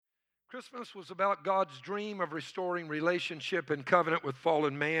Christmas was about God's dream of restoring relationship and covenant with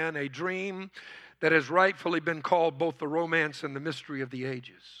fallen man, a dream that has rightfully been called both the romance and the mystery of the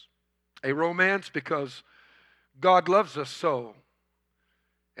ages. A romance because God loves us so,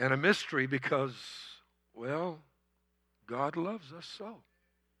 and a mystery because, well, God loves us so.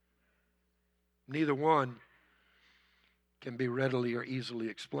 Neither one can be readily or easily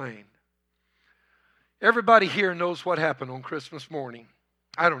explained. Everybody here knows what happened on Christmas morning.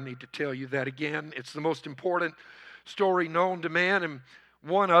 I don't need to tell you that again. It's the most important story known to man and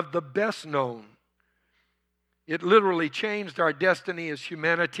one of the best known. It literally changed our destiny as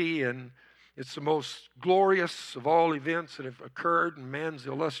humanity, and it's the most glorious of all events that have occurred in man's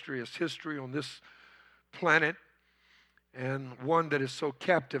illustrious history on this planet, and one that is so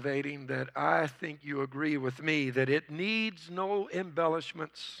captivating that I think you agree with me that it needs no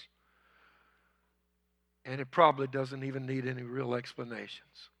embellishments. And it probably doesn't even need any real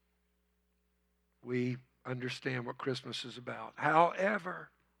explanations. We understand what Christmas is about. However,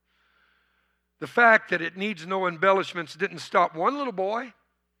 the fact that it needs no embellishments didn't stop one little boy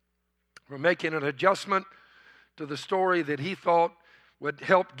from making an adjustment to the story that he thought would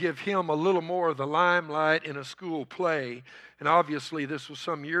help give him a little more of the limelight in a school play. And obviously this was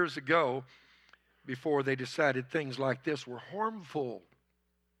some years ago, before they decided things like this were harmful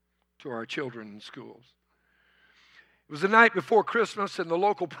to our children in schools. It was the night before Christmas, and the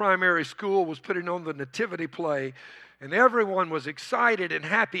local primary school was putting on the nativity play, and everyone was excited and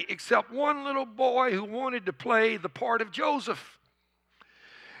happy except one little boy who wanted to play the part of Joseph.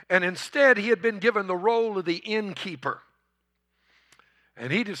 And instead, he had been given the role of the innkeeper.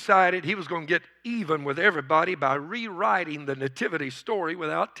 And he decided he was going to get even with everybody by rewriting the nativity story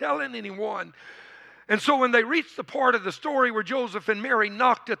without telling anyone. And so when they reached the part of the story where Joseph and Mary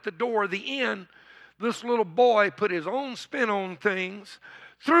knocked at the door of the inn, this little boy put his own spin on things,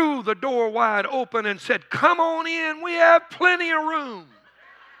 threw the door wide open and said, "Come on in, we have plenty of room."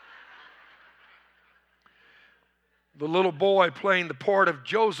 The little boy playing the part of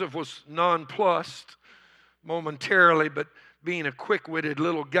Joseph was nonplussed momentarily, but being a quick-witted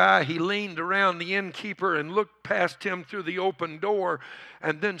little guy, he leaned around the innkeeper and looked past him through the open door,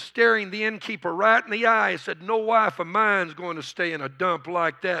 and then staring the innkeeper right in the eye, said, "No wife of mine's going to stay in a dump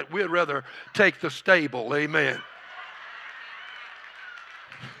like that. We'd rather take the stable." Amen.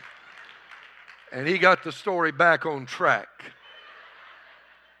 And he got the story back on track.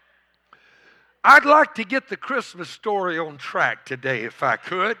 I'd like to get the Christmas story on track today if I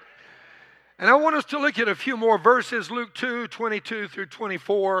could. And I want us to look at a few more verses, Luke 2, 22 through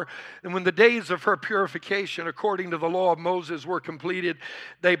 24. And when the days of her purification, according to the law of Moses, were completed,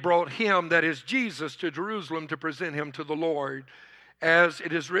 they brought him, that is Jesus, to Jerusalem to present him to the Lord. As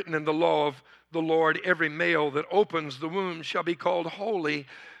it is written in the law of the Lord, every male that opens the womb shall be called holy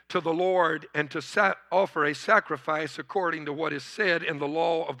to the Lord, and to offer a sacrifice according to what is said in the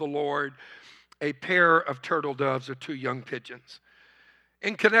law of the Lord, a pair of turtle doves or 2 young pigeons.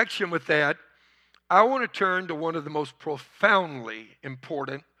 In connection with that, I want to turn to one of the most profoundly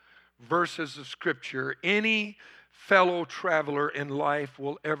important verses of Scripture any fellow traveler in life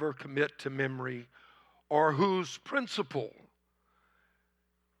will ever commit to memory, or whose principle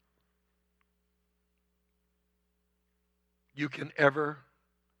you can ever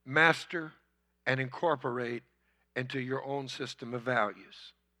master and incorporate into your own system of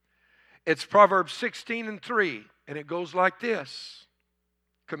values. It's Proverbs 16:3, and it goes like this: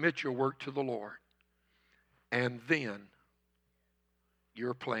 commit your work to the Lord, and then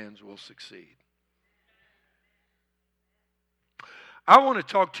your plans will succeed. I want to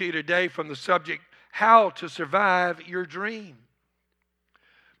talk to you today from the subject, how to survive your dream.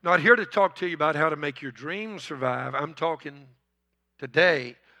 I'm not here to talk to you about how to make your dream survive. I'm talking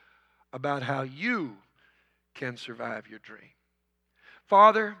today about how you can survive your dream.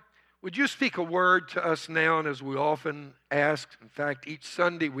 Father, would you speak a word to us now, and as we often ask, in fact, each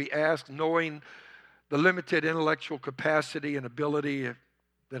Sunday we ask, knowing the limited intellectual capacity and ability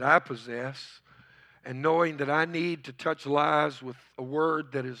that I possess, and knowing that I need to touch lives with a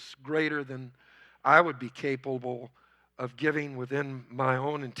word that is greater than I would be capable of giving within my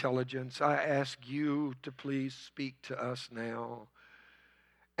own intelligence, I ask you to please speak to us now.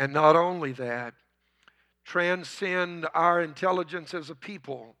 And not only that, transcend our intelligence as a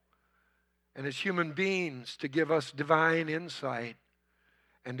people and as human beings to give us divine insight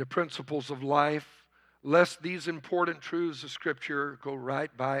and the principles of life, lest these important truths of Scripture go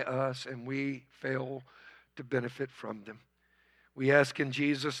right by us and we fail to benefit from them. We ask in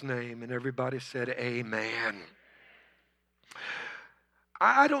Jesus' name, and everybody said amen.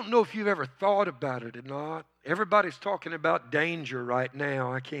 I don't know if you've ever thought about it or not. Everybody's talking about danger right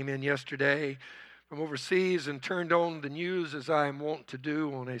now. I came in yesterday from overseas and turned on the news as I am wont to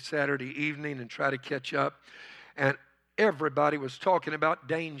do on a Saturday evening and try to catch up. And everybody was talking about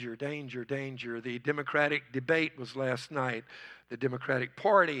danger, danger, danger. The Democratic debate was last night, the Democratic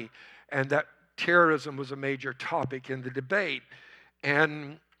Party, and that terrorism was a major topic in the debate.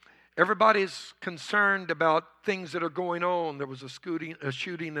 And everybody's concerned about things that are going on. There was a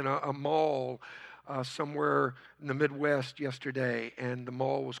shooting in a mall somewhere in the Midwest yesterday, and the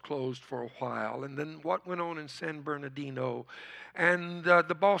mall was closed for a while. And then what went on in San Bernardino, and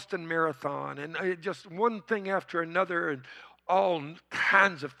the Boston Marathon, and just one thing after another, and all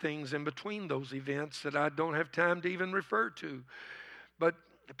kinds of things in between those events that I don't have time to even refer to. But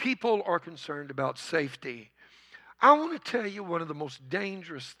people are concerned about safety. I want to tell you one of the most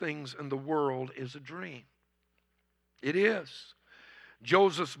dangerous things in the world is a dream. It is.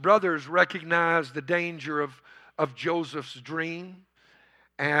 Joseph's brothers recognized the danger of Joseph's dream,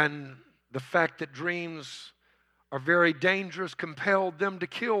 and the fact that dreams are very dangerous compelled them to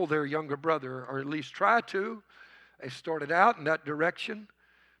kill their younger brother, or at least try to. They started out in that direction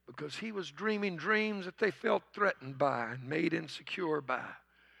because he was dreaming dreams that they felt threatened by and made insecure by.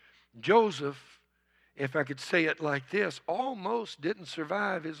 Joseph, if I could say it like this, almost didn't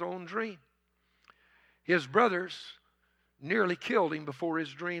survive his own dream. His brothers nearly killed him before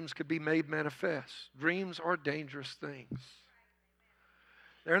his dreams could be made manifest. Dreams are dangerous things.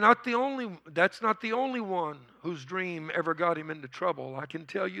 That's not the only one whose dream ever got him into trouble. I can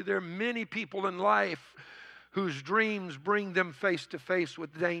tell you there are many people in life whose dreams bring them face to face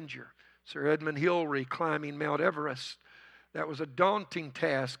with danger. Sir Edmund Hillary climbing Mount Everest. That was a daunting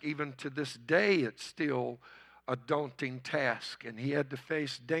task. Even to this day, it's still a daunting task. And he had to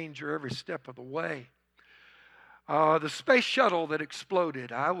face danger every step of the way. The space shuttle that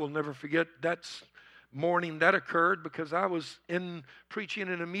exploded, I will never forget that morning that occurred because I was preaching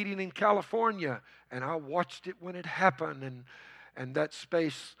in a meeting in California, and I watched it when it happened, and that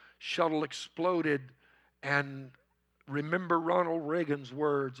space shuttle exploded. And remember Ronald Reagan's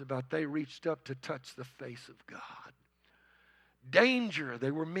words about they reached up to touch the face of God. Danger.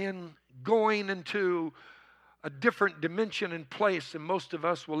 They were men going into a different dimension and place than most of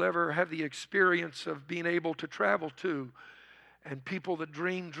us will ever have the experience of being able to travel to. And people that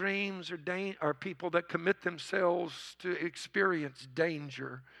dream dreams are people that commit themselves to experience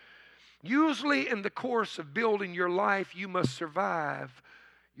danger. Usually in the course of building your life, you must survive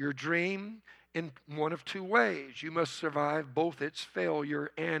your dream in one of two ways. You must survive both its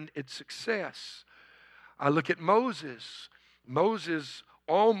failure and its success. I look at Moses. Moses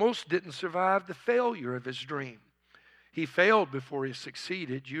almost didn't survive the failure of his dream. He failed before he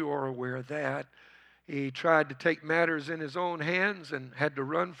succeeded. You are aware of that. He tried to take matters in his own hands and had to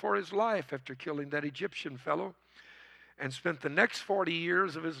run for his life after killing that Egyptian fellow, and spent the next 40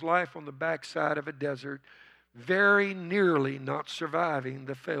 years of his life on the backside of a desert, very nearly not surviving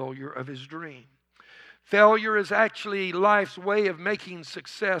the failure of his dream. Failure is actually life's way of making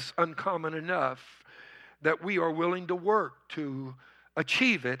success uncommon enough that we are willing to work to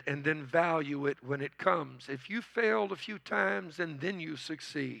achieve it and then value it when it comes. If you failed a few times and then you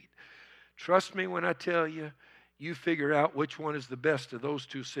succeed, trust me when I tell you, you figure out which one is the best of those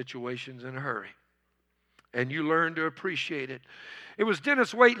two situations in a hurry. And you learn to appreciate it. It was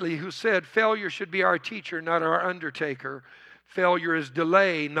Dennis Waitley who said, failure should be our teacher, not our undertaker. Failure is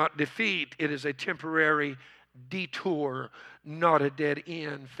delay, not defeat. It is a temporary detour, not a dead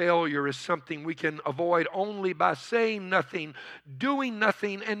end. Failure is something we can avoid only by saying nothing, doing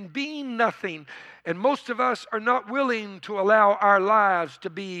nothing, and being nothing. And most of us are not willing to allow our lives to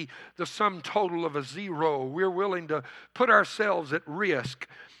be the sum total of a zero. We're willing to put ourselves at risk.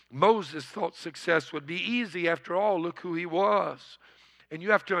 Moses thought success would be easy. After all, look who he was. And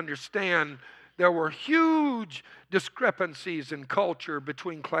you have to understand there were huge discrepancies in culture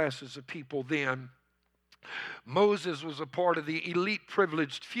between classes of people then. Moses was a part of the elite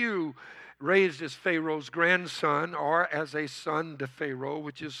privileged few, raised as Pharaoh's grandson, or as a son to Pharaoh,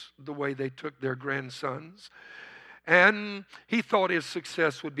 which is the way they took their grandsons. And he thought his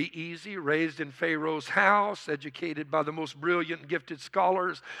success would be easy, raised in Pharaoh's house, educated by the most brilliant, gifted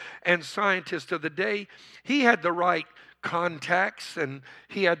scholars and scientists of the day. He had the right contacts and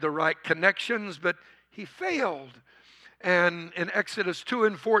he had the right connections, but he failed. And in Exodus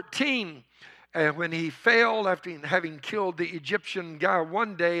 2:14, when he failed after having killed the Egyptian guy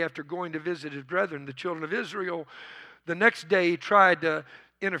one day after going to visit his brethren, the children of Israel, the next day he tried to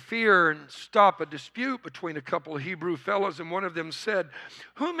interfere and stop a dispute between a couple of Hebrew fellows, and one of them said,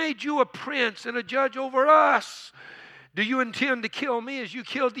 "Who made you a prince and a judge over us?" Do you intend to kill me as you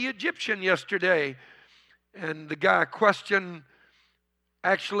killed the Egyptian yesterday? And the guy questioned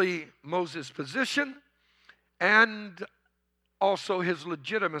actually Moses' position and also his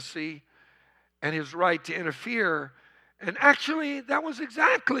legitimacy and his right to interfere. And actually, that was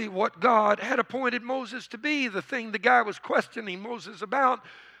exactly what God had appointed Moses to be. The thing the guy was questioning Moses about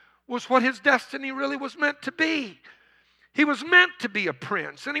was what his destiny really was meant to be. He was meant to be a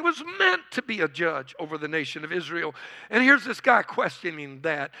prince, and he was meant to be a judge over the nation of Israel. And here's this guy questioning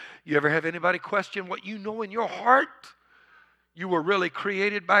that. You ever have anybody question what you know in your heart you were really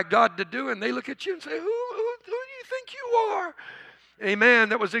created by God to do? And they look at you and say, who do you think you are? Amen.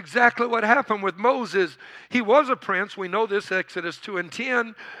 That was exactly what happened with Moses. He was a prince. We know this, Exodus 2 and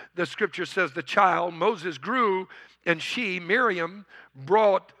 10. The scripture says the child, Moses grew, and she, Miriam,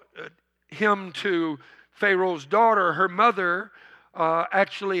 brought him to Pharaoh's daughter. Her mother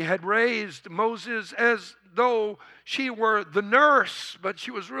actually had raised Moses as though she were the nurse, but she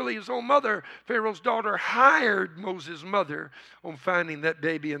was really his own mother. Pharaoh's daughter hired Moses' mother on finding that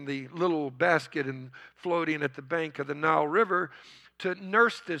baby in the little basket and floating at the bank of the Nile River to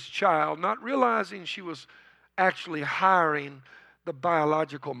nurse this child, not realizing she was actually hiring the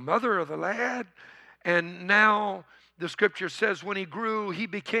biological mother of the lad. And now the scripture says when he grew, he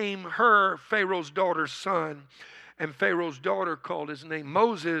became her, Pharaoh's daughter's son. And Pharaoh's daughter called his name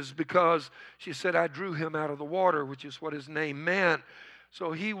Moses because she said, I drew him out of the water, which is what his name meant.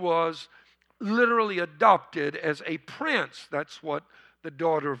 So he was literally adopted as a prince. That's what the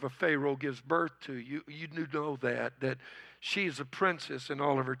daughter of a Pharaoh gives birth to. You know that she's a princess and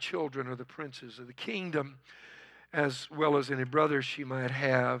all of her children are the princes of the kingdom, as well as any brothers she might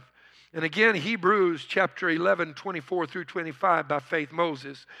have. And again, Hebrews chapter 11, 24 through 25, by faith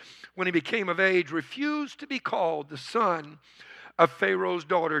Moses, when he became of age, refused to be called the son of Pharaoh's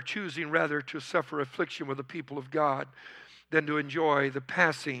daughter, choosing rather to suffer affliction with the people of God than to enjoy the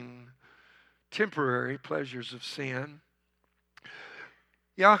passing, temporary pleasures of sin.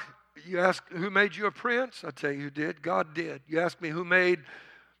 Yeah, you ask who made you a prince? I tell you who did. God did. You ask me who made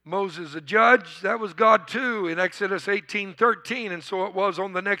Moses a judge? That was God too in Exodus 18:13. And so it was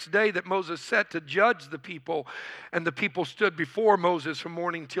on the next day that Moses set to judge the people, and the people stood before Moses from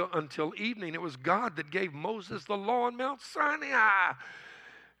morning until evening. It was God that gave Moses the law on Mount Sinai.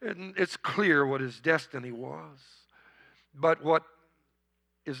 And it's clear what his destiny was. But what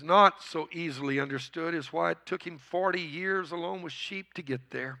is not so easily understood is why it took him 40 years alone with sheep to get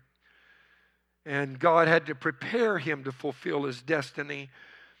there. And God had to prepare him to fulfill his destiny.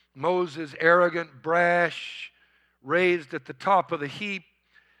 Moses, arrogant, brash, raised at the top of the heap,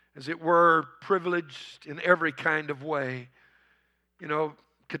 as it were, privileged in every kind of way. You know,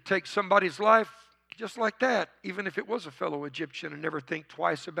 could take somebody's life just like that, even if it was a fellow Egyptian, and never think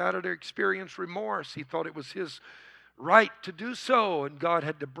twice about it or experience remorse. He thought it was his right to do so, and God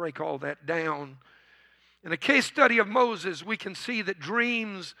had to break all that down. In a case study of Moses, we can see that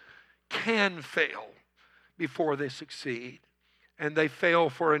dreams can fail before they succeed. And they fail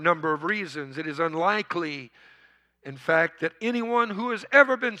for a number of reasons. It is unlikely, in fact, that anyone who has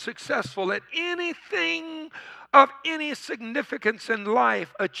ever been successful at anything of any significance in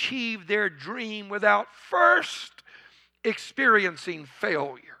life achieved their dream without first experiencing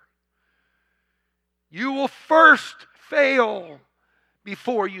failure. You will first fail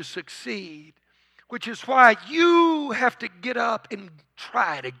before you succeed, which is why you have to get up and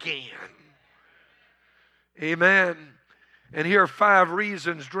try it again. Amen. And here are 5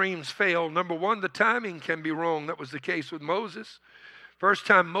 reasons dreams fail. Number 1, the timing can be wrong. That was the case with Moses. First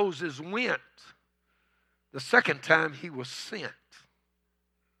time Moses went. The second time he was sent.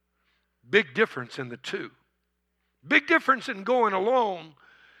 Big difference in the two. Big difference in going alone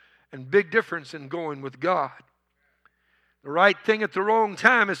and big difference in going with God. The right thing at the wrong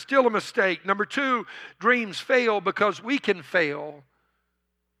time is still a mistake. Number 2, dreams fail because we can fail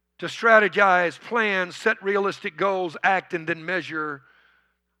to strategize, plan, set realistic goals, act, and then measure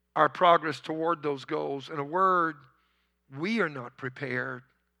our progress toward those goals. In a word, we are not prepared.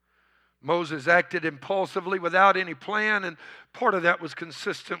 Moses acted impulsively without any plan, and part of that was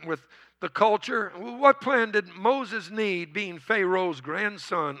consistent with the culture. What plan did Moses need, being Pharaoh's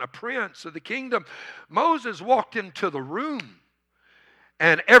grandson, a prince of the kingdom? Moses walked into the room,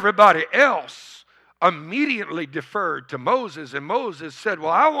 and everybody else immediately deferred to Moses, and Moses said,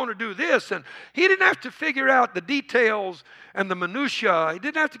 well, I want to do this. And he didn't have to figure out the details and the minutiae. He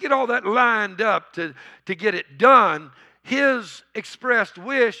didn't have to get all that lined up to get it done. His expressed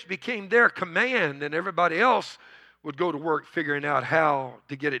wish became their command, and everybody else would go to work figuring out how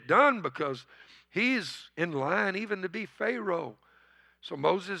to get it done because he's in line even to be Pharaoh. So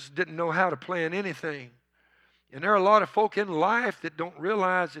Moses didn't know how to plan anything. And there are a lot of folk in life that don't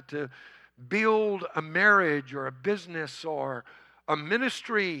realize that to build a marriage or a business or a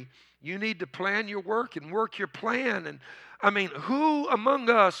ministry, you need to plan your work and work your plan. And I mean, who among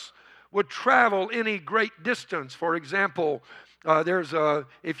us would travel any great distance? For example,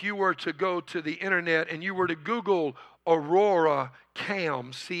 if you were to go to the internet and you were to Google Aurora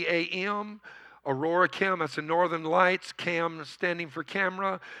Cam, C-A-M, Aurora Cam, that's the Northern Lights, Cam standing for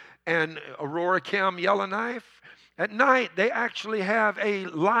camera, and Aurora Cam Yellowknife. At night, they actually have a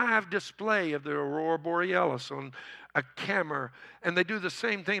live display of the Aurora Borealis on a camera, and they do the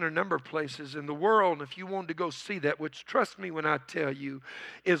same thing in a number of places in the world. And if you wanted to go see that, which, trust me when I tell you,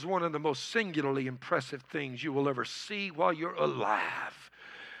 is one of the most singularly impressive things you will ever see while you're alive,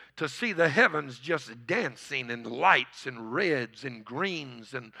 to see the heavens just dancing in lights and reds and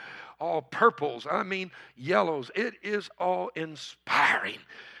greens and all purples, I mean yellows. It is all inspiring.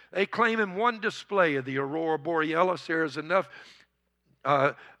 They claim in one display of the Aurora Borealis there is enough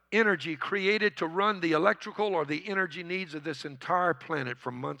energy created to run the electrical or the energy needs of this entire planet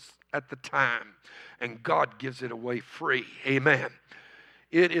for months at the time. And God gives it away free. Amen.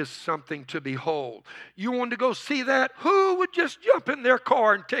 It is something to behold. You want to go see that? Who would just jump in their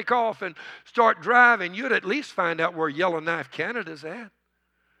car and take off and start driving? You'd at least find out where Yellowknife, Canada's at.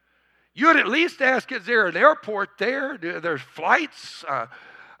 You'd at least ask, is there an airport there? There's flights?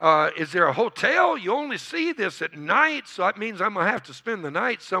 Is there a hotel? You only see this at night, so that means I'm going to have to spend the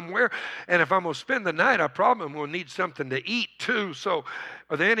night somewhere. And if I'm going to spend the night, I probably will need something to eat too. So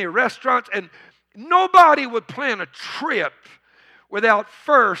are there any restaurants? And nobody would plan a trip without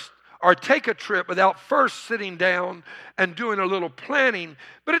first, or take a trip without first sitting down and doing a little planning.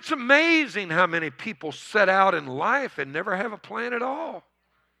 But it's amazing how many people set out in life and never have a plan at all.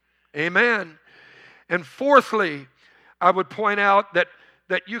 Amen. And fourthly, I would point out that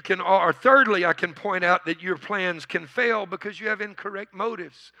you can, or thirdly, I can point out that your plans can fail because you have incorrect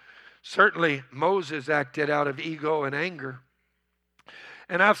motives. Certainly, Moses acted out of ego and anger.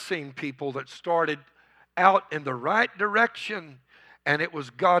 And I've seen people that started out in the right direction, and it was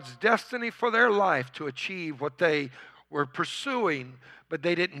God's destiny for their life to achieve what they were pursuing, but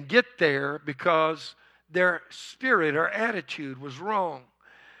they didn't get there because their spirit or attitude was wrong.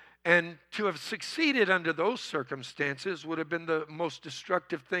 And to have succeeded under those circumstances would have been the most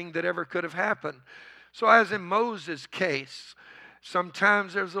destructive thing that ever could have happened. So as in Moses' case,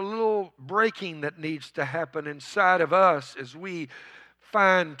 sometimes there's a little breaking that needs to happen inside of us as we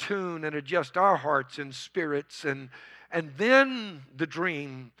fine-tune and adjust our hearts and spirits, and then the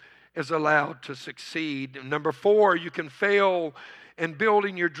dream is allowed to succeed. And number 4, you can fail in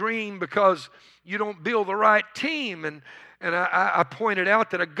building your dream because you don't build the right team. And I pointed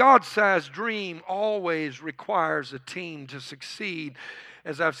out that a God-sized dream always requires a team to succeed.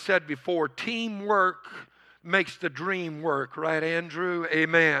 As I've said before, teamwork makes the dream work. Right, Andrew?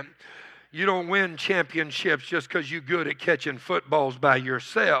 Amen. You don't win championships just because you're good at catching footballs by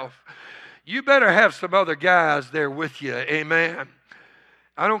yourself. You better have some other guys there with you. Amen.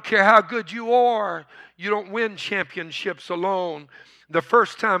 I don't care how good you are. You don't win championships alone. The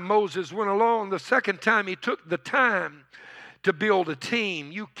first time Moses went alone, the second time he took the time to build a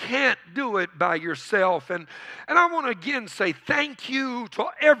team. You can't do it by yourself. And I want to again say thank you to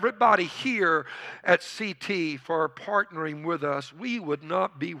everybody here at CT for partnering with us. We would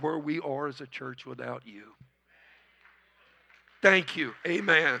not be where we are as a church without you. Thank you.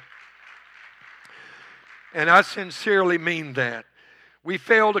 Amen. And I sincerely mean that. We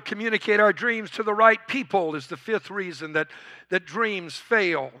fail to communicate our dreams to the right people is the 5th reason that dreams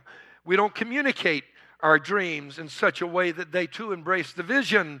fail. We don't communicate our dreams in such a way that they too embrace the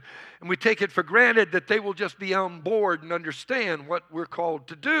vision, and we take it for granted that they will just be on board and understand what we're called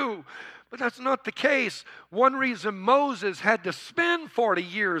to do. But that's not the case. One reason Moses had to spend 40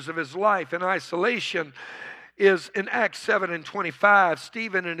 years of his life in isolation is in Acts 7:25.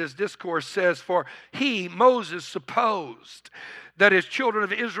 Stephen in his discourse says, "For he, Moses, supposed that his children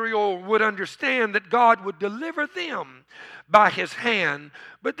of Israel would understand that God would deliver them by his hand,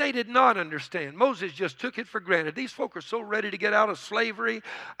 but they did not understand." Moses just took it for granted. These folk are so ready to get out of slavery.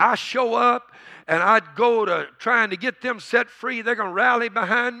 I show up and I'd go to trying to get them set free. They're going to rally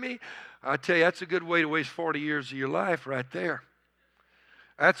behind me. I tell you, that's a good way to waste 40 years of your life right there.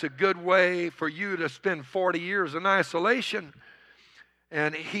 That's a good way for you to spend 40 years in isolation.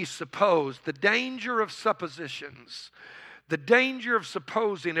 And he supposed, the danger of suppositions, the danger of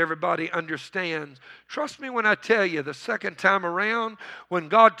supposing everybody understands. Trust me when I tell you, the second time around, when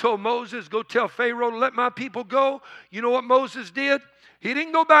God told Moses, go tell Pharaoh to let my people go, you know what Moses did? He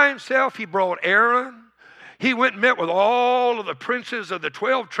didn't go by himself. He brought Aaron. He went and met with all of the princes of the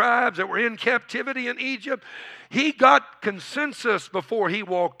 12 tribes that were in captivity in Egypt. He got consensus before he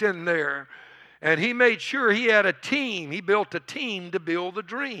walked in there. And he made sure he had a team. He built a team to build the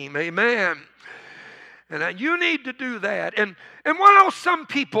dream. Amen. And you need to do that. And while some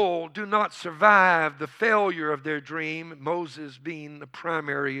people do not survive the failure of their dream, Moses being the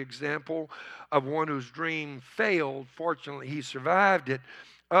primary example of one whose dream failed, fortunately he survived it.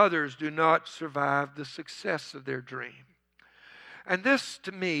 Others do not survive the success of their dream. And this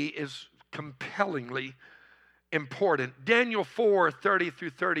to me is compellingly important. Daniel 4:30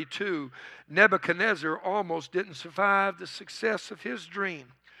 through 32, Nebuchadnezzar almost didn't survive the success of his dream.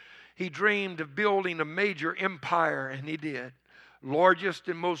 He dreamed of building a major empire, and he did. Largest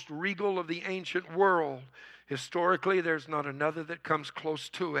and most regal of the ancient world. Historically, there's not another that comes close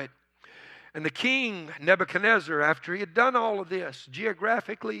to it. And the king, Nebuchadnezzar, after he had done all of this,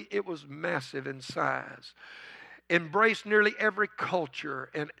 geographically, it was massive in size. Embraced nearly every culture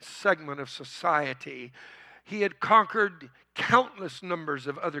and segment of society. He had conquered countless numbers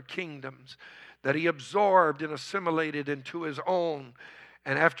of other kingdoms that he absorbed and assimilated into his own.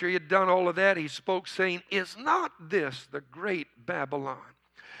 And after he had done all of that, he spoke saying, "Is not this the great Babylon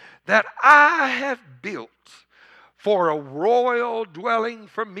that I have built for a royal dwelling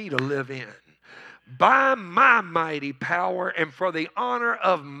for me to live in by my mighty power and for the honor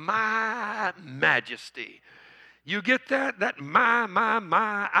of my majesty?" You get that? That my,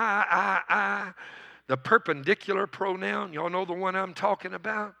 I. The perpendicular pronoun, y'all know the one I'm talking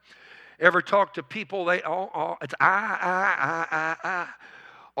about? Ever talk to people, it's I,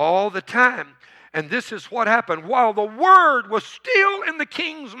 all the time. And this is what happened. While the word was still in the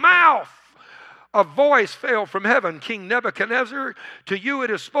king's mouth, a voice fell from heaven. "King Nebuchadnezzar, to you it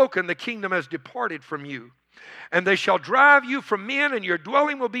is spoken, the kingdom has departed from you. And they shall drive you from men, and your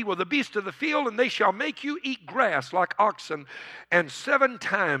dwelling will be with the beasts of the field, and they shall make you eat grass like oxen. And 7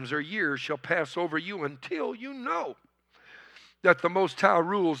 times or years shall pass over you until you know that the Most High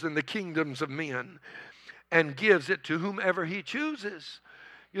rules in the kingdoms of men and gives it to whomever he chooses."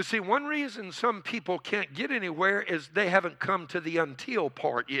 You see, one reason some people can't get anywhere is they haven't come to the until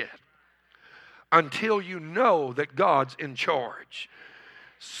part yet. Until you know that God's in charge.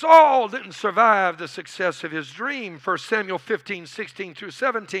 Saul didn't survive the success of his dream. 1 Samuel 15:16 through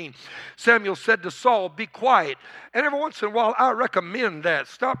 17. Samuel said to Saul, "Be quiet." And every once in a while, I recommend that.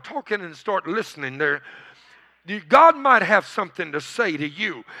 Stop talking and start listening there. God might have something to say to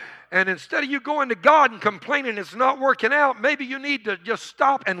you. And instead of you going to God and complaining it's not working out, maybe you need to just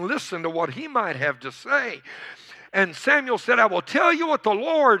stop and listen to what he might have to say. And Samuel said, "I will tell you what the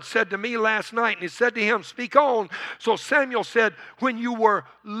Lord said to me last night." And he said to him, "Speak on." So Samuel said, "When you were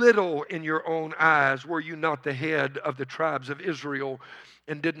little in your own eyes, were you not the head of the tribes of Israel?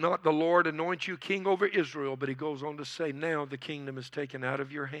 And did not the Lord anoint you king over Israel?" But he goes on to say, "Now the kingdom is taken out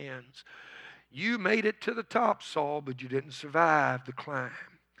of your hands. You made it to the top, Saul, but you didn't survive the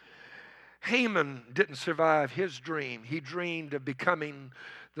climb." Haman didn't survive his dream. He dreamed of becoming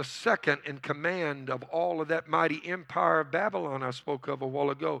the second in command of all of that mighty empire of Babylon I spoke of a while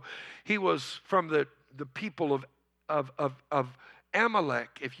ago. He was from the people of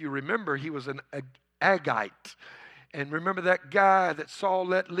Amalek. If you remember, he was an Agagite. And remember that guy that Saul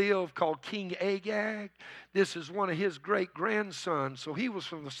let live called King Agag? This is one of his great-grandsons. So he was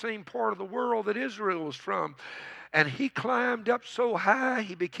from the same part of the world that Israel was from. And he climbed up so high,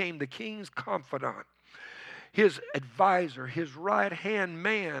 he became the king's confidant, his advisor, his right-hand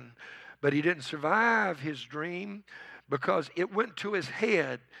man. But he didn't survive his dream because it went to his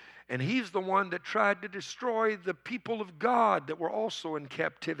head. And he's the one that tried to destroy the people of God that were also in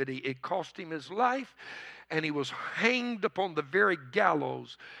captivity. It cost him his life, and he was hanged upon the very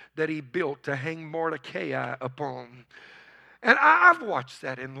gallows that he built to hang Mordecai upon. And I've watched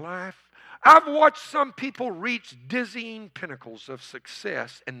that in life. I've watched some people reach dizzying pinnacles of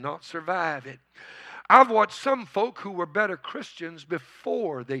success and not survive it. I've watched some folk who were better Christians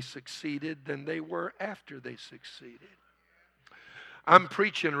before they succeeded than they were after they succeeded. I'm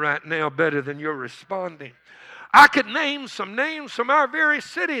preaching right now better than you're responding. I could name some names from our very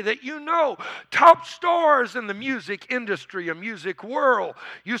city that you know. Top stars in the music industry, a music world.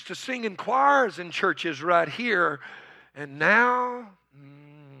 Used to sing in choirs in churches right here. And now,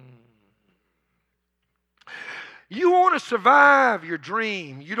 you want to survive your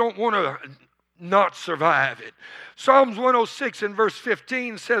dream. You don't want to not survive it. Psalms 106 and verse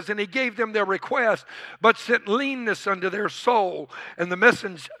 15 says, "And he gave them their request, but sent leanness unto their soul." And the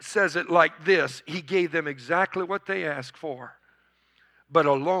message says it like this: he gave them exactly what they asked for, but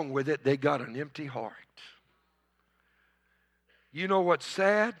along with it, they got an empty heart. You know what's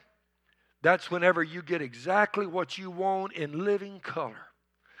sad? That's whenever you get exactly what you want in living color,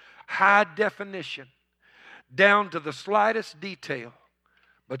 high definition, down to the slightest detail,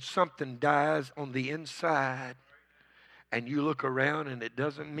 but something dies on the inside, and you look around and it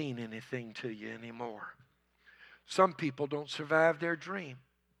doesn't mean anything to you anymore. Some people don't survive their dream.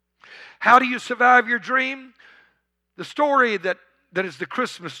 How do you survive your dream? The story that is the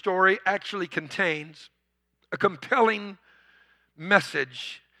Christmas story actually contains a compelling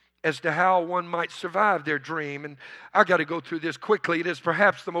message as to how one might survive their dream. And I got to go through this quickly. It is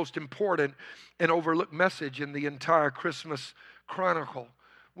perhaps the most important and overlooked message in the entire Christmas chronicle.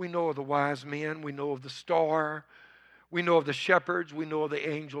 We know of the wise men. We know of the star. We know of the shepherds. We know of the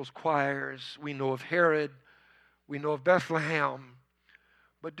angels' choirs. We know of Herod. We know of Bethlehem.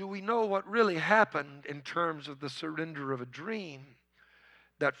 But do we know what really happened in terms of the surrender of a dream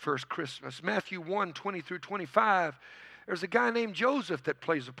that first Christmas? Matthew 1, 20 through 25, there's a guy named Joseph that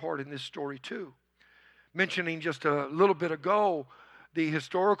plays a part in this story too. Mentioning just a little bit ago, the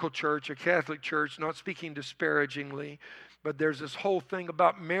historical church, a Catholic church, not speaking disparagingly, but there's this whole thing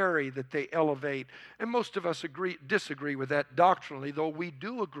about Mary that they elevate. And most of us disagree with that doctrinally, though we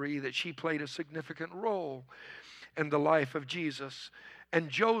do agree that she played a significant role in the life of Jesus. And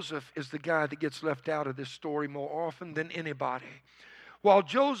Joseph is the guy that gets left out of this story more often than anybody. While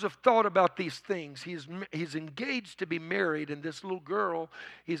Joseph thought about these things, he's engaged to be married, and this little girl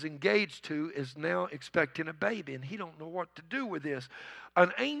he's engaged to is now expecting a baby, and he don't know what to do with this.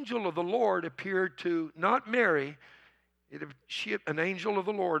 An angel of the Lord appeared to, not Mary, an angel of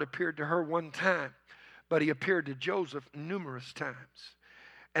the Lord appeared to her one time, but he appeared to Joseph numerous times.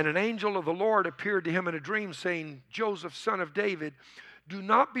 And an angel of the Lord appeared to him in a dream, saying, Joseph, son of David, do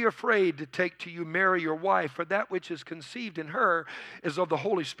not be afraid to take to you Mary your wife, for that which is conceived in her is of the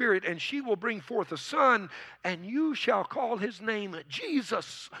Holy Spirit, and she will bring forth a son, and you shall call his name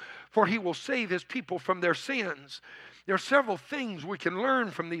Jesus, for he will save his people from their sins. There are several things we can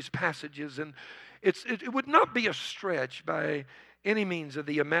learn from these passages, and it would not be a stretch by any means of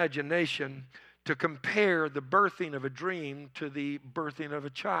the imagination to compare the birthing of a dream to the birthing of a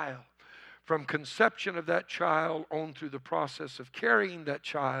child. From conception of that child on through the process of carrying that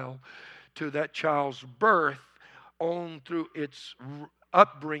child to that child's birth, on through its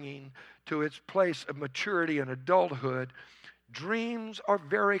upbringing to its place of maturity and adulthood, dreams are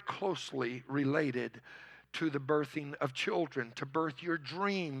very closely related to the birthing of children. To birth your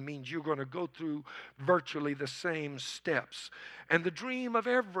dream means you're going to go through virtually the same steps. And the dream of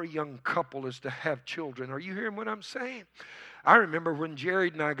every young couple is to have children. Are you hearing what I'm saying? I remember when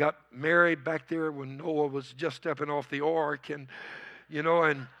Jared and I got married back there when Noah was just stepping off the ark, and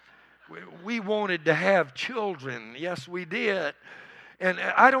we wanted to have children. Yes, we did. And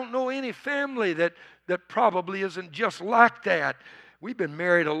I don't know any family that probably isn't just like that. We've been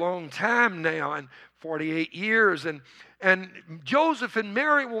married a long time now, and 48 years, and Joseph and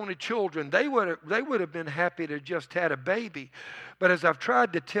Mary wanted children. They would have been happy to just had a baby. But as I've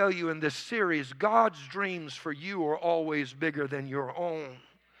tried to tell you in this series, God's dreams for you are always bigger than your own.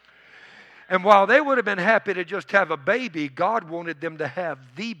 And while they would have been happy to just have a baby, God wanted them to have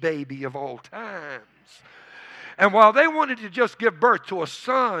the baby of all times. And while they wanted to just give birth to a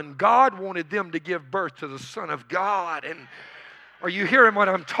son, God wanted them to give birth to the Son of God. And are you hearing what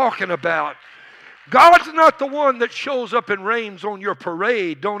I'm talking about? God's not the one that shows up and rains on your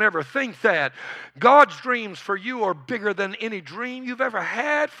parade. Don't ever think that. God's dreams for you are bigger than any dream you've ever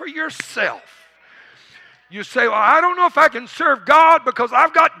had for yourself. You say, well, I don't know if I can serve God because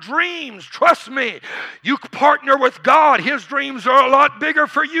I've got dreams. Trust me, you partner with God. His dreams are a lot bigger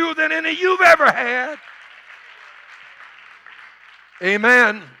for you than any you've ever had.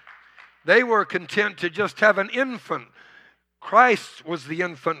 Amen. They were content to just have an infant. Christ was the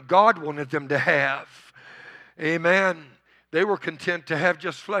infant God wanted them to have. Amen. They were content to have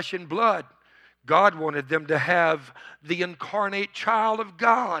just flesh and blood. God wanted them to have the incarnate child of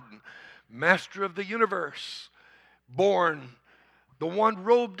God, master of the universe, born, the one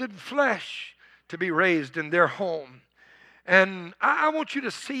robed in flesh, to be raised in their home. And I want you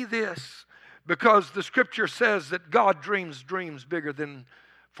to see this, because the scripture says that God dreams bigger than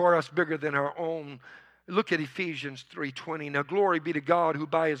our own. Look at Ephesians 3:20. Now glory be to God, who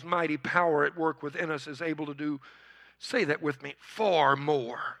by his mighty power at work within us is able to do, say that with me, far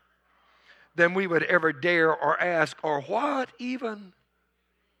more than we would ever dare or ask, or what even,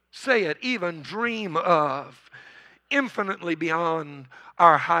 say it, even dream of, infinitely beyond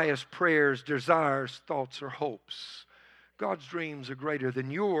our highest prayers, desires, thoughts, or hopes. God's dreams are greater than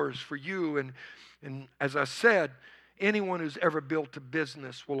yours for you. And as I said, anyone who's ever built a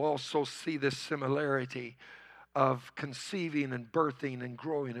business will also see this similarity. of conceiving and birthing and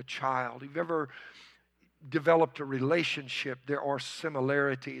growing a child. If you've ever developed a relationship, there are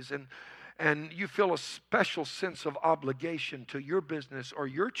similarities. And you feel a special sense of obligation to your business or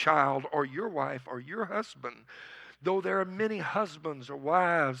your child or your wife or your husband. Though there are many husbands or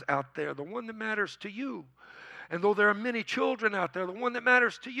wives out there, the one that matters to you. And though there are many children out there, the one that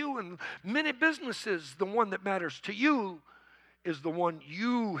matters to you. And many businesses, the one that matters to you is the one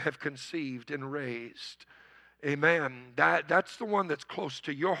you have conceived and raised. Amen. That's the one that's close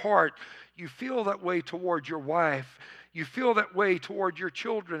to your heart. You feel that way toward your wife. You feel that way toward your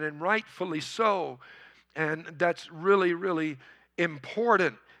children, and rightfully so. And that's really, really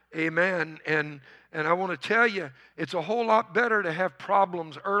important. Amen. And I want to tell you, it's a whole lot better to have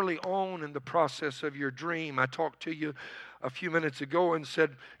problems early on in the process of your dream. I talked to you a few minutes ago and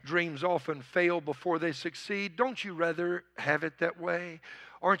said dreams often fail before they succeed. Don't you rather have it that way?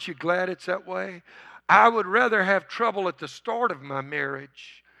 Aren't you glad it's that way? I would rather have trouble at the start of my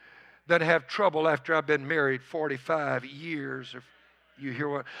marriage than have trouble after I've been married 45 years. If you hear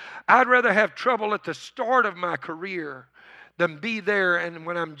what? I'd rather have trouble at the start of my career than be there and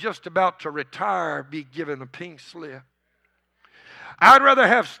when I'm just about to retire, be given a pink slip. I'd rather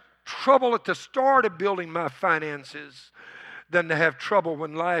have trouble at the start of building my finances than to have trouble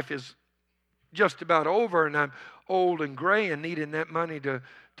when life is just about over and I'm old and gray and needing that money to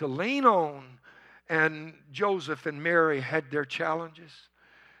lean on. And Joseph and Mary had their challenges.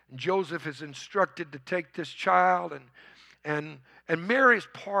 And Joseph is instructed to take this child, and Mary's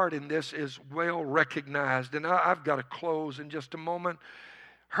part in this is well recognized. And I've got to close in just a moment.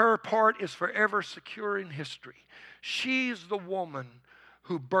 Her part is forever secure in history. She's the woman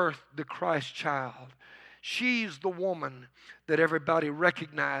who birthed the Christ child. She's the woman that everybody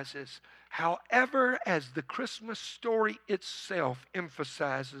recognizes. However, as the Christmas story itself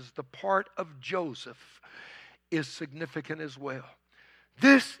emphasizes, the part of Joseph is significant as well.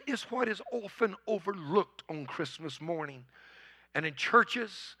 This is what is often overlooked on Christmas morning. And in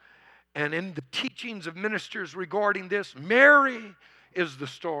churches and in the teachings of ministers regarding this, Mary is the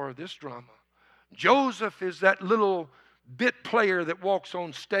star of this drama. Joseph is that little bit player that walks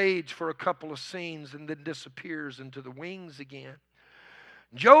on stage for a couple of scenes and then disappears into the wings again.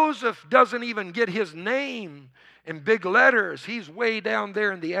 Joseph doesn't even get his name in big letters. He's way down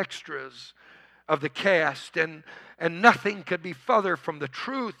there in the extras of the cast. And nothing could be further from the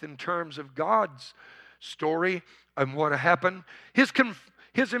truth in terms of God's story and what happened. His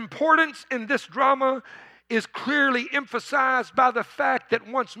importance in this drama is clearly emphasized by the fact that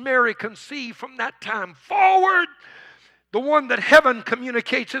once Mary conceived, from that time forward, the one that heaven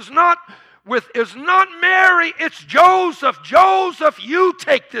communicates is not Mary, it's Joseph. Joseph, you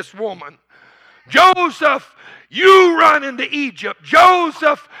take this woman. Joseph, you run into Egypt.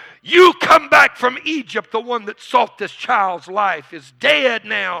 Joseph, you come back from Egypt. The one that sought this child's life is dead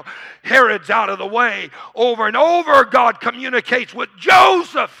now. Herod's out of the way. Over and over, God communicates with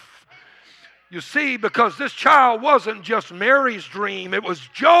Joseph. You see, because this child wasn't just Mary's dream, it was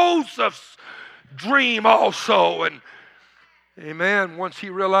Joseph's dream also. And amen. Once he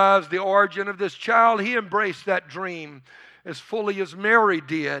realized the origin of this child, he embraced that dream as fully as Mary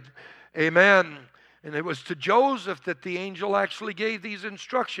did. Amen. And it was to Joseph that the angel actually gave these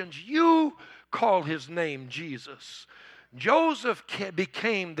instructions. You call his name Jesus. Joseph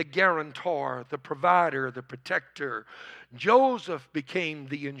became the guarantor, the provider, the protector. Joseph became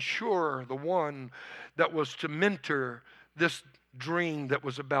the insurer, the one that was to mentor this dream that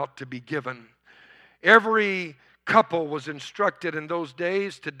was about to be given. Every couple was instructed in those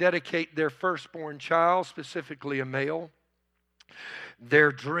days to dedicate their firstborn child, specifically a male.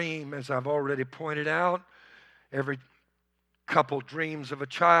 Their dream, as I've already pointed out, every couple dreams of a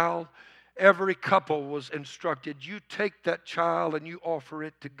child. Every couple was instructed, you take that child and you offer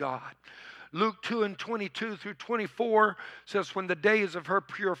it to God. Luke 2:22 through 24 says, when the days of her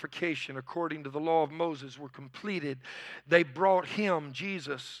purification, according to the law of Moses, were completed, they brought him,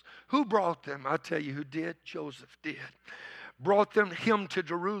 Jesus. Who brought them? I'll tell you who did. Joseph did. Brought him to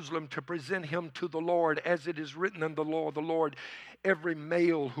Jerusalem to present him to the Lord, as it is written in the law of the Lord. Every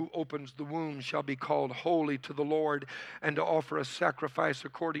male who opens the womb shall be called holy to the Lord, and to offer a sacrifice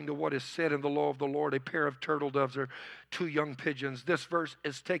according to what is said in the law of the Lord, a pair of turtle doves or 2 young pigeons. This verse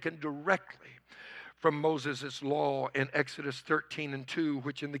is taken directly from Moses' law in Exodus 13:2,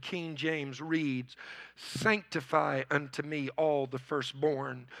 which in the King James reads, sanctify unto me all the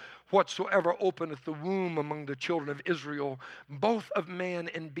firstborn. Whatsoever openeth the womb among the children of Israel, both of man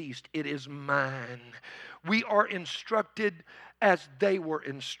and beast, it is mine. We are instructed as they were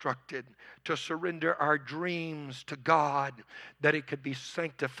instructed to surrender our dreams to God, that it could be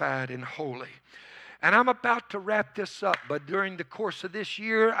sanctified and holy. And I'm about to wrap this up, but during the course of this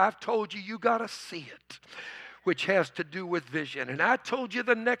year, I've told you got to see it, which has to do with vision. And I told you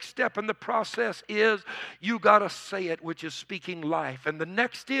the next step in the process is you got to say it, which is speaking life. And the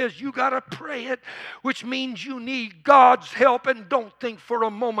next is you got to pray it, which means you need God's help, and don't think for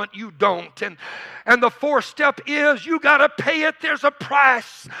a moment you don't. And the fourth step is you got to pay it. There's a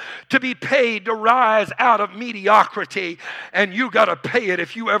price to be paid to rise out of mediocrity, and you got to pay it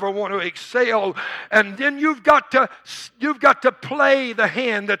if you ever want to excel. And then you've got to play the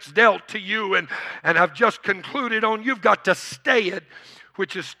hand that's dealt to you. And I've just concluded on you've got to stay it,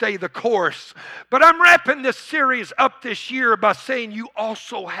 which is stay the course. But I'm wrapping this series up this year by saying you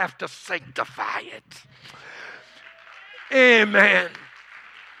also have to sanctify it. Amen.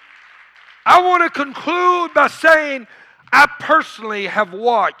 I want to conclude by saying I personally have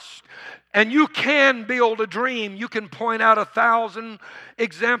watched, and you can build a dream. You can point out 1,000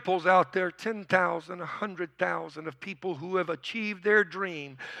 examples out there, 10,000, 100,000 of people who have achieved their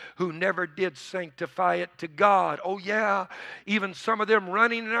dream who never did sanctify it to God. Oh yeah, even some of them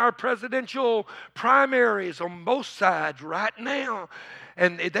running in our presidential primaries on both sides right now.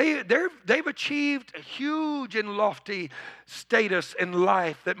 And they've achieved a huge and lofty status in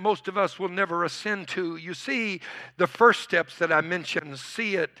life that most of us will never ascend to. You see, the first steps that I mentioned,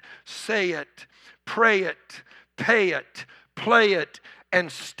 see it, say it, pray it, pay it, play it,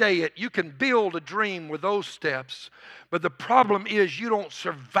 and stay it. You can build a dream with those steps, but the problem is you don't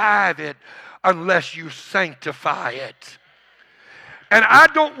survive it unless you sanctify it. And I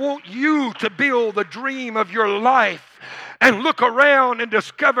don't want you to build the dream of your life and look around and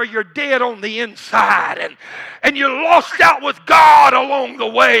discover you're dead on the inside, and you're lost out with God along the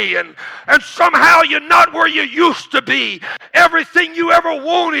way, and somehow you're not where you used to be. Everything you ever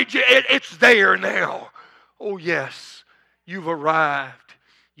wanted, it's there now. Oh yes, you've arrived.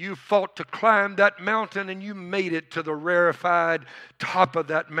 You fought to climb that mountain, and you made it to the rarefied top of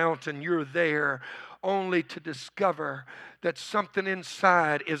that mountain. You're there only to discover that something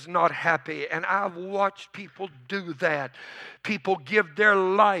inside is not happy. And I've watched people do that. People give their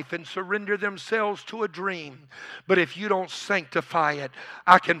life and surrender themselves to a dream. But if you don't sanctify it,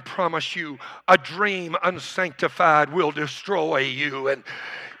 I can promise you a dream unsanctified will destroy you, and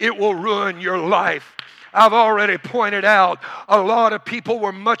it will ruin your life. I've already pointed out a lot of people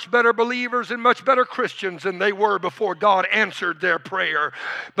were much better believers and much better Christians than they were before God answered their prayer.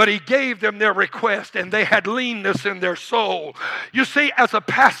 But He gave them their request, and they had leanness in their soul. You see, as a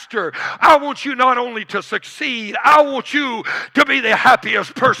pastor, I want you not only to succeed, I want you to be the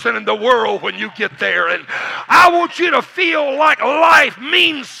happiest person in the world when you get there. And I want you to feel like life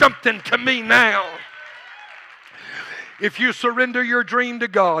means something to me now. If you surrender your dream to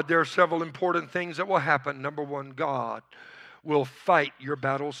God, there are several important things that will happen. Number one, God will fight your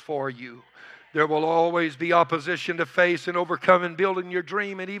battles for you. There will always be opposition to face and overcome in building your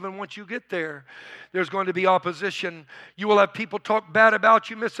dream. And even once you get there, there's going to be opposition. You will have people talk bad about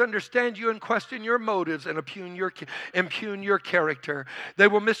you, misunderstand you, and question your motives and impugn your character. They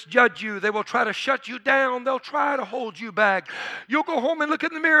will misjudge you. They will try to shut you down. They'll try to hold you back. You'll go home and look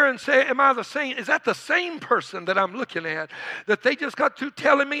in the mirror and say, am I the same? Is that the same person that I'm looking at that they just got through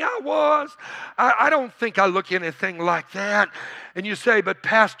telling me I was? I don't think I look anything like that. And you say, but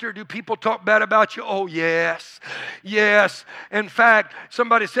Pastor, do people talk bad about you? Oh, yes. Yes. In fact,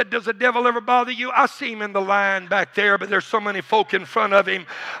 somebody said, does the devil ever bother you? I see him in the line back there, but there's so many folk in front of him.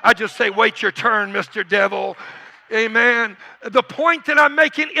 I just say, wait your turn, Mr. Devil. Amen. The point that I'm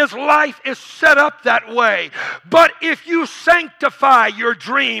making is life is set up that way. But if you sanctify your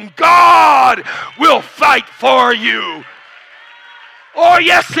dream, God will fight for you. Oh,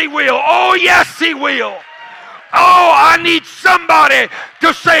 yes, He will. Oh, yes, He will. Oh, I need somebody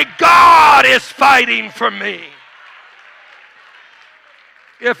to say, God is fighting for me.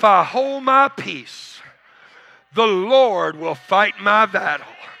 If I hold my peace, the Lord will fight my battle.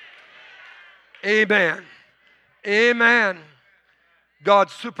 Amen. Amen. God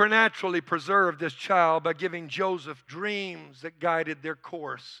supernaturally preserved this child by giving Joseph dreams that guided their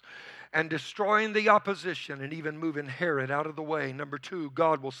course and destroying the opposition and even moving Herod out of the way. Number two,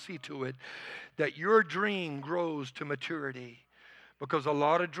 God will see to it that your dream grows to maturity, because a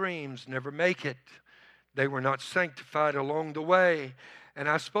lot of dreams never make it. They were not sanctified along the way. And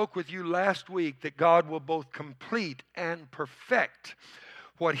I spoke with you last week that God will both complete and perfect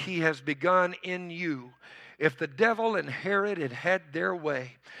what He has begun in you. If the devil and Herod had had their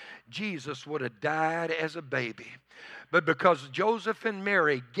way, Jesus would have died as a baby. But because Joseph and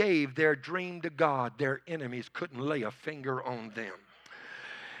Mary gave their dream to God, their enemies couldn't lay a finger on them.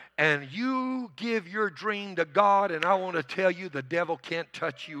 And you give your dream to God, and I want to tell you the devil can't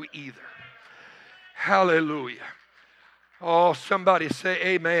touch you either. Hallelujah. Oh, somebody say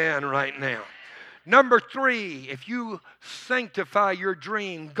amen right now. Number 3, if you sanctify your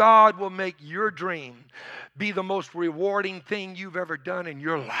dream, God will make your dream be the most rewarding thing you've ever done in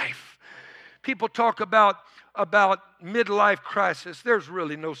your life. People talk about midlife crisis. There's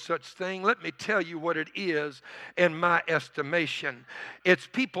really no such thing. Let me tell you what it is in my estimation. It's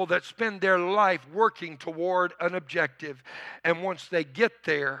people that spend their life working toward an objective, and once they get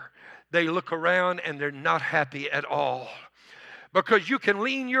there, they look around and they're not happy at all. Because you can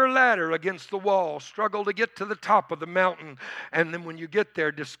lean your ladder against the wall, struggle to get to the top of the mountain, and then when you get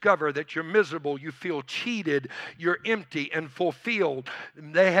there, discover that you're miserable, you feel cheated, you're empty and fulfilled.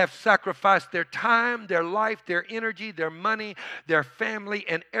 They have sacrificed their time, their life, their energy, their money, their family,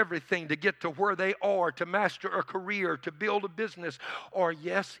 and everything to get to where they are, to master a career, to build a business, or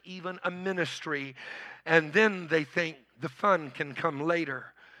yes, even a ministry. And then they think the fun can come later.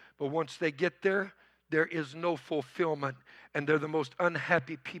 But once they get there, there is no fulfillment. And they're the most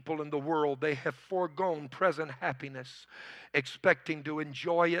unhappy people in the world. They have foregone present happiness, expecting to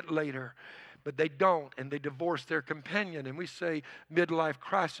enjoy it later. But they don't, and they divorce their companion. And we say midlife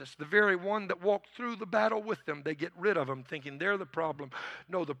crisis. The very one that walked through the battle with them, they get rid of them, thinking they're the problem.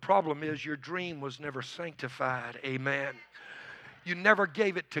 No, the problem is your dream was never sanctified. Amen. You never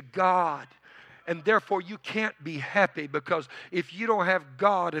gave it to God. And therefore, you can't be happy, because if you don't have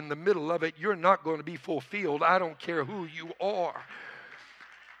God in the middle of it, you're not going to be fulfilled. I don't care who you are.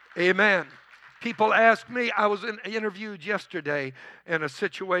 Amen. People ask me, I was interviewed yesterday in a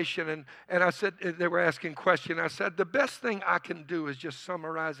situation, and I said, they were asking questions. I said, the best thing I can do is just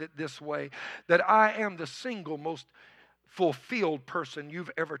summarize it this way, that I am the single most fulfilled person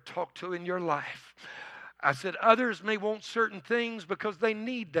you've ever talked to in your life. I said, others may want certain things because they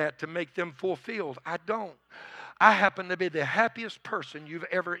need that to make them fulfilled. I don't. I happen to be the happiest person you've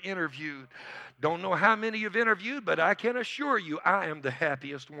ever interviewed. Don't know how many you've interviewed, but I can assure you I am the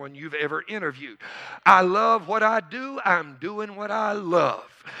happiest one you've ever interviewed. I love what I do. I'm doing what I love.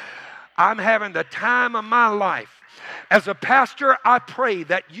 I'm having the time of my life. As a pastor, I pray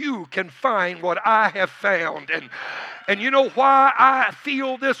that you can find what I have found. And you know why I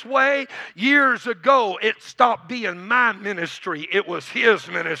feel this way? Years ago, it stopped being my ministry. It was His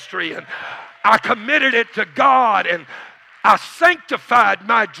ministry. And I committed it to God, and I sanctified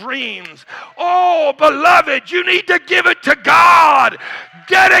my dreams. Oh, beloved, you need to give it to God.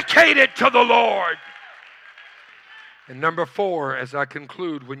 Dedicate it to the Lord. And number 4, as I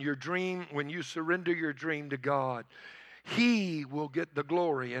conclude, when you surrender your dream to God, He will get the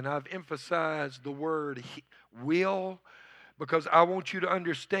glory. And I've emphasized the word will, because I want you to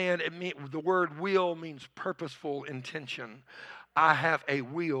understand the word will means purposeful intention. I have a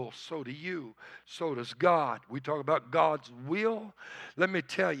will, so do you, so does God. We talk about God's will. Let me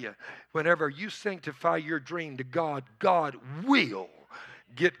tell you, whenever you sanctify your dream to God, God will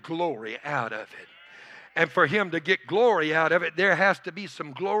get glory out of it. And for Him to get glory out of it, there has to be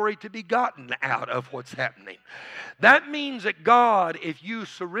some glory to be gotten out of what's happening. That means that God, if you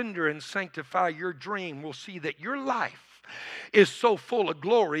surrender and sanctify your dream, will see that your life is so full of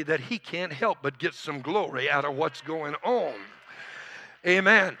glory that He can't help but get some glory out of what's going on.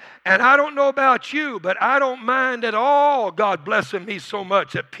 Amen. And I don't know about you, but I don't mind at all God blessing me so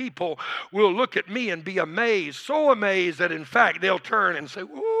much that people will look at me and be amazed, so amazed that in fact they'll turn and say,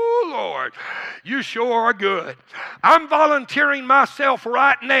 "Oh Lord, you sure are good." I'm volunteering myself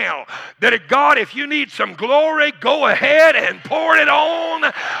right now that God, if you need some glory, go ahead and pour it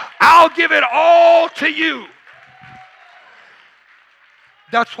on. I'll give it all to you.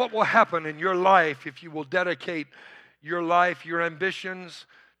 That's what will happen in your life if you will dedicate your life, your ambitions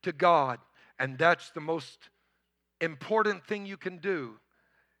to God. And that's the most important thing you can do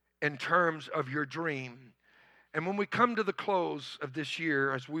in terms of your dream. And when we come to the close of this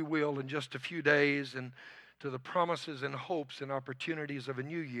year, as we will in just a few days, and to the promises and hopes and opportunities of a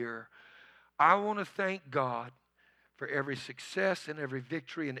new year, I want to thank God for every success and every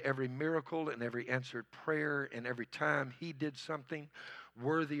victory and every miracle and every answered prayer and every time He did something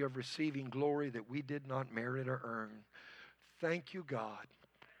worthy of receiving glory that we did not merit or earn. Thank you, God.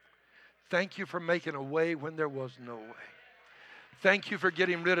 Thank you for making a way when there was no way. Thank you for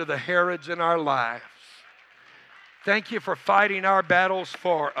getting rid of the Herods in our lives. Thank you for fighting our battles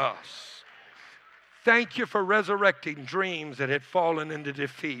for us. Thank you for resurrecting dreams that had fallen into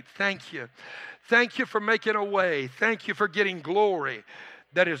defeat. Thank you. Thank you for making a way. Thank you for getting glory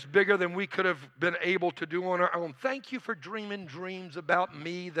that is bigger than we could have been able to do on our own. Thank you for dreaming dreams about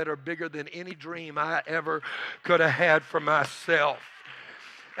me that are bigger than any dream I ever could have had for myself.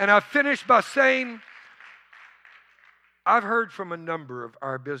 And I finish by saying, I've heard from a number of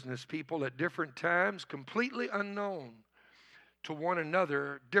our business people at different times, completely unknown to one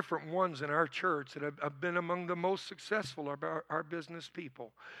another, different ones in our church that have been among the most successful of our business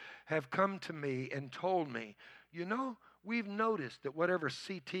people, have come to me and told me, you know, we've noticed that whatever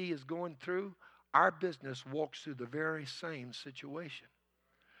CT is going through, our business walks through the very same situation.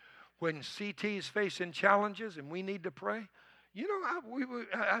 When CT is facing challenges and we need to pray, you know,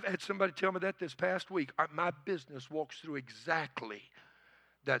 I've had somebody tell me that this past week. My business walks through exactly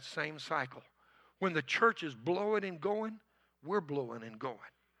that same cycle. When the church is blowing and going, we're blowing and going.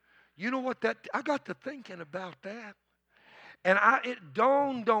 You know what I got to thinking about that. And it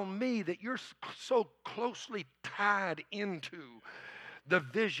dawned on me that you're so closely tied into the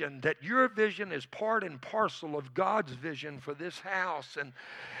vision, that your vision is part and parcel of God's vision for this house.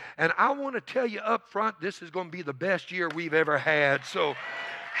 And I want to tell you up front, this is going to be the best year we've ever had. So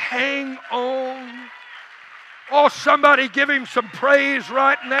hang on. Oh, somebody give him some praise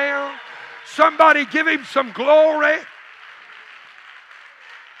right now. Somebody give him some glory.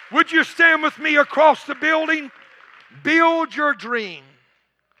 Would you stand with me across the building? Build your dream.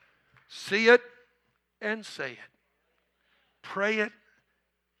 See it and say it. Pray it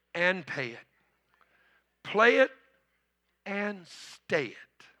and pay it. Play it and stay it.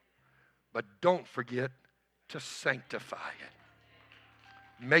 But don't forget to sanctify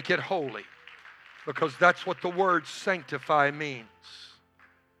it. Make it holy, because that's what the word sanctify means.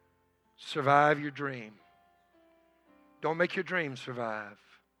 Survive your dream. Don't make your dream survive.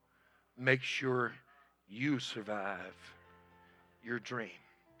 Make sure you survive your dream.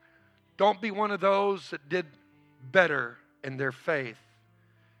 Don't be one of those that did better in their faith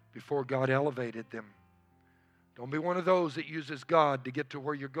before God elevated them. Don't be one of those that uses God to get to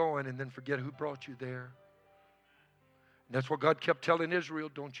where you're going and then forget who brought you there. And that's what God kept telling Israel.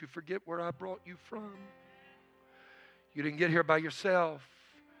 Don't you forget where I brought you from. You didn't get here by yourself.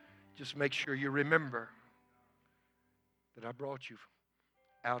 Just make sure you remember that I brought you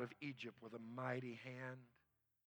out of Egypt with a mighty hand.